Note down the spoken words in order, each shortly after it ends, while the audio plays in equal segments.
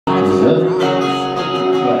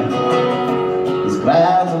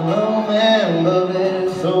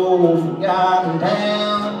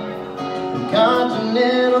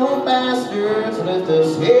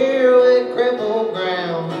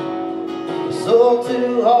soil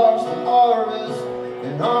too harsh to harvest,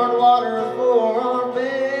 and hard water for our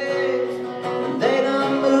beds. And they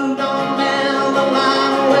done moved on down the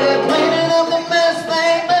line, we're cleaning up the mess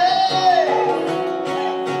they made.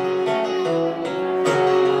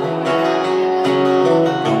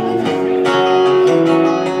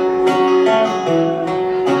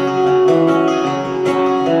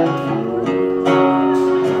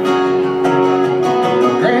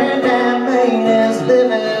 Granddad Maine is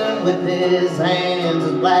living with his hands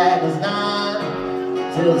as black as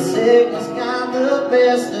night, till the sickness got the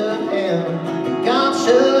best of him and God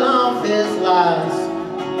shut off his lights.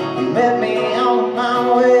 He met me on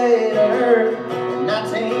my way to Earth in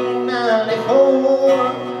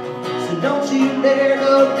 1994. So don't you dare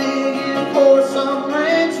go digging for some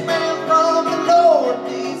rich man from the north.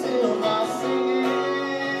 These hills are singing.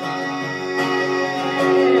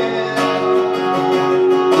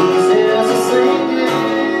 These hills are singing.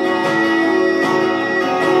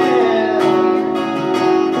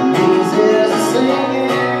 These hills are singing.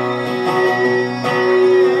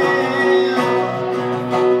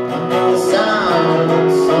 Another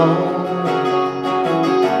silent song.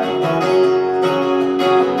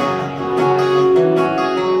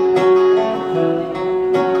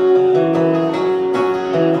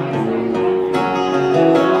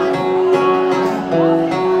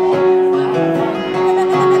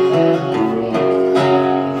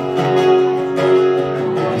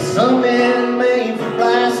 Some men made for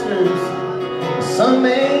blasters, some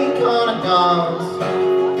made conagons,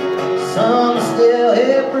 some are still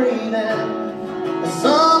here breathing, and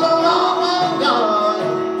some are long, long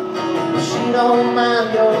gone. But she don't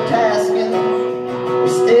mind your casket, you're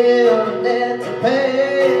still a debt to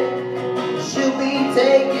pay. She'll be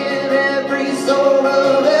taking every soul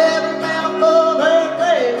of every mouth of her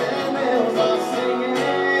grave, and bells are singing.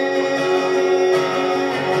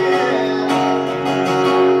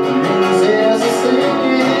 These hills are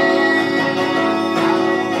singing.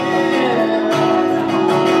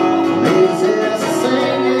 These hills are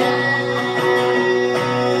singing.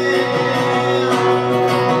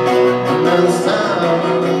 Another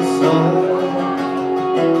silent song.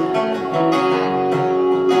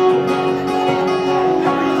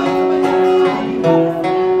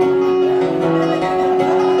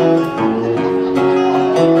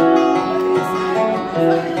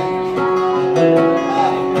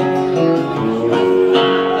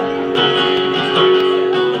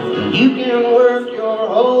 You can work your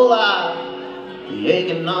whole life,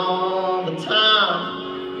 aching all the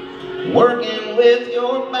time, working with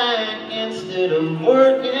your back instead of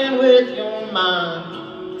working with your mind.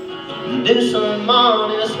 You do some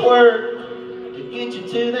honest work to get you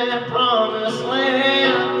to that promised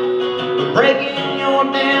land. Breaking your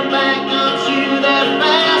damn back got you that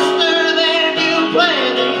faster than you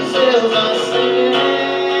planned. These hills are singing.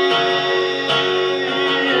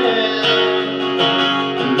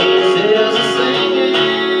 These hills are singing.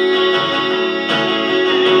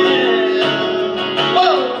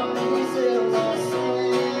 Whoa! These hills are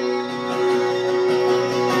singing.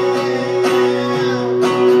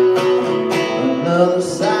 Another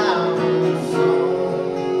silent song.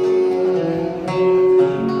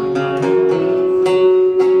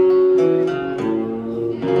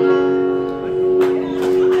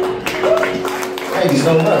 Thank you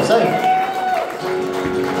so much.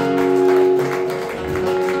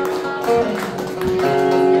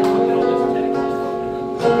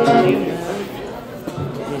 Thank you.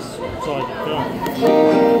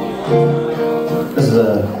 This is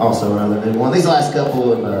also another new one. These last couple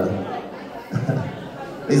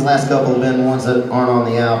have been ones that aren't on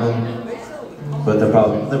the album, but they'll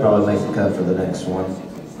probably make the cut for the next one.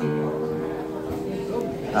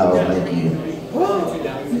 Oh, thank you.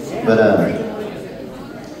 But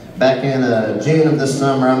back in June of this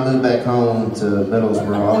summer, I moved back home to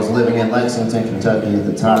Middlesboro. I was living in Lexington, Kentucky at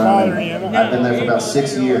the time. I've been there for about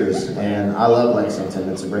 6 years, and I love Lexington.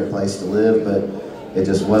 It's a great place to live, but it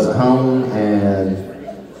just wasn't home, and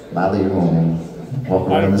bye, leave your home. Walk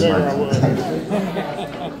around this microphone.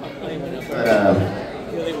 But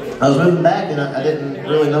I was moving back, and I didn't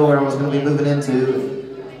really know where I was going to be moving into.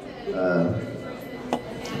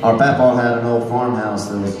 Our papa had an old farmhouse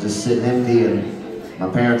that was just sitting empty, and my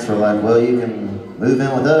parents were like, well, you can move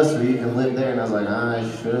in with us or you can live there. And I was like, I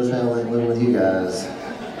sure as hell ain't living with you guys.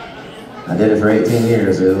 I did it for 18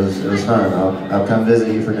 years. It was fun. I'll come visit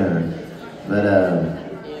you for dinner. But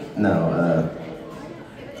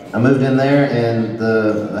I moved in there, and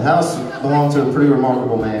the house belonged to a pretty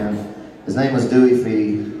remarkable man. His name was Dewey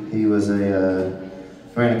Fee. He was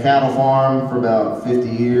ran a cattle farm for about 50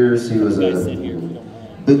 years. He was a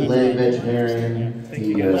bootleg veterinarian. He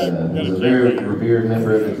He was a very revered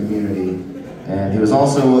member of the community, and he was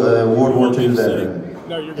also a World War II veteran.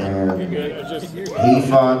 And he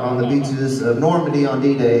fought on the beaches of Normandy on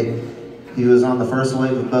D-Day. He was on the first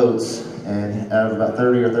wave of boats, and out of about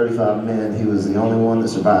 30 or 35 men, he was the only one that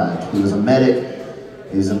survived. He was a medic.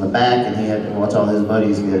 He was in the back, and he had to watch all his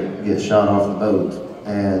buddies get shot off the boat.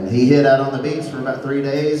 And he hid out on the beach for about 3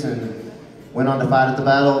 days and went on to fight at the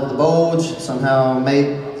Battle of the Bulge, somehow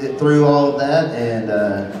made it through all of that, and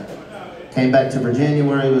came back to Virginia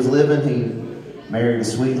where he was living. He married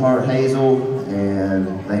his sweetheart Hazel, and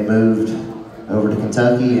they moved over to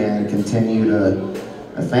Kentucky and continued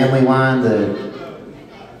a family line that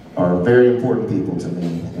are very important people to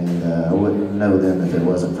me, and I wouldn't know them if it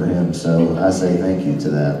wasn't for him, so I say thank you to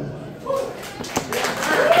that.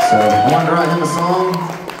 So I wanted to write him a song.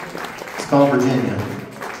 It's called Virginia.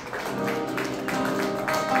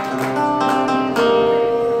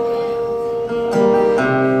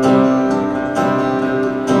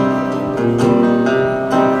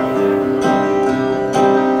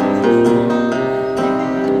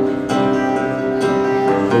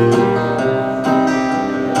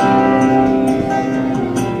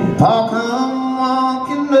 Pa come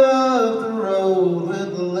walking up the road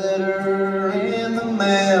with a letter in the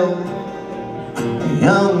mail. A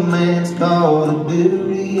young man's called a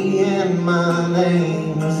duty and my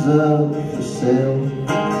name is up for sale.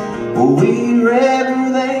 Well, we'd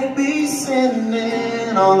rather they be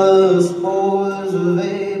sending all us boys of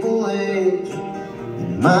able age.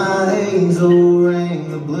 And my Hazel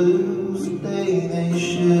rang the blues the day they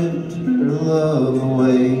shipped her love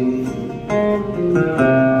away.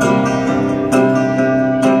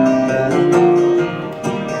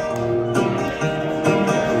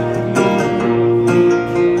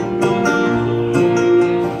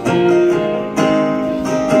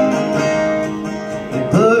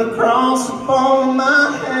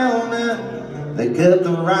 They cut the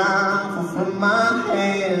rifle from my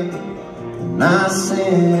hand, and I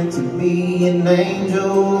sent to be an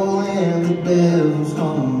angel in the devil's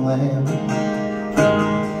homeland.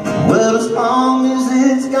 Well, as long as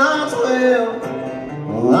it's God's will,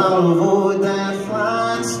 well, I'll avoid that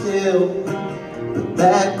flying still. But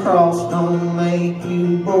that cross don't make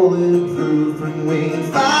you bulletproof, and we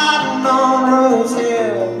fighting on Rose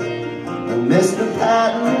Hill. And Mr.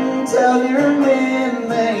 Patton, tell your men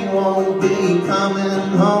they won't be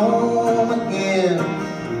coming home again.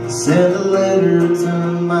 Send a letter to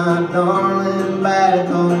my darling back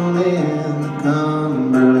home in the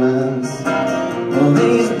Cumberlands. Well,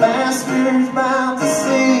 these bastards about to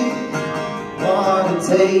see what it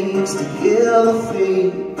takes to kill a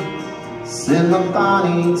thief. Send my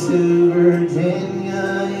body to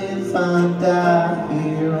Virginia if I die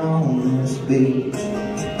here on this beach.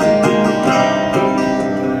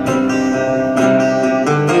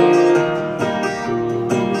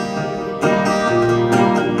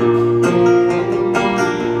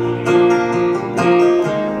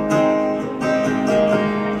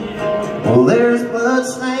 Well, there's blood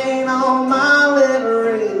stain on my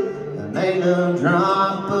livery, and ain't no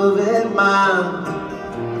drop of it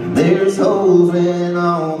mine. There's holes in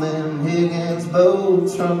all them Higgins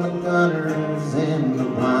boats from the gunners and the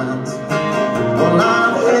blinds. Well,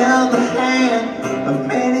 I've held the hand of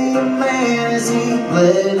many a man as he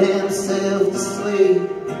bled himself to sleep.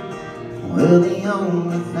 Well, the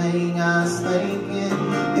only thing I was thinking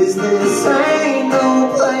is this ain't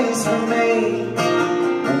no place for me.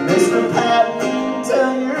 And Mr. Patton,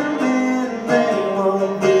 tell your men they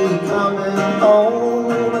won't be coming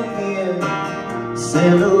home again.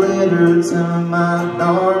 Send a letter to my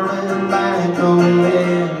darling back home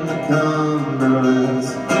in the Cumberlands.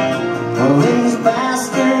 Well, these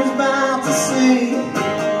bastards about to see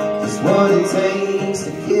just what it takes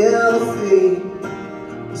to kill a thief.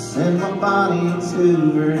 Send my body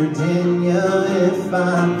to Virginia if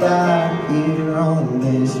I die here on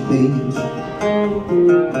this beach.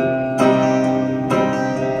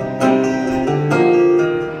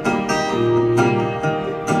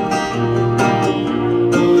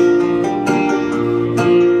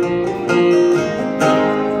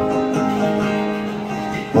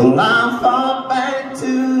 Well, I fought back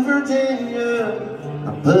to Virginia. I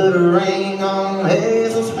put a ring on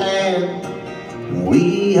Hazel's hand.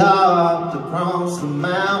 We hopped across the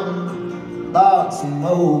mountain, bought some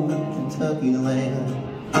old Kentucky land.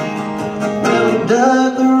 Well, we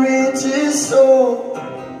dug the richest soil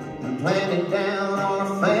and planted down on a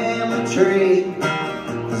family tree.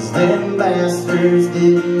 'Cause them bastards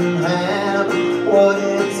didn't have what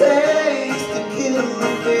it takes to kill the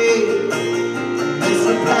thief.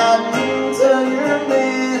 Mr. Patton, tell your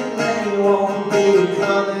men they won't be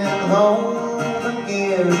coming home again.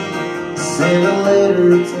 again. Send a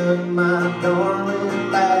letter to my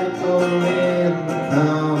darling back home in the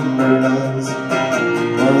Cumberlands.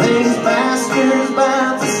 Well, these bastards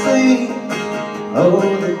about to sleep,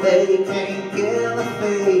 oh, that they can't kill a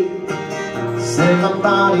fate. Send my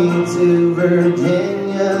body to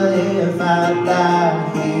Virginia if I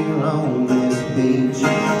die here on this beach.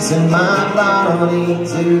 Send my body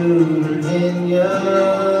to Virginia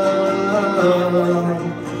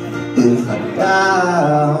if I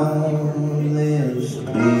die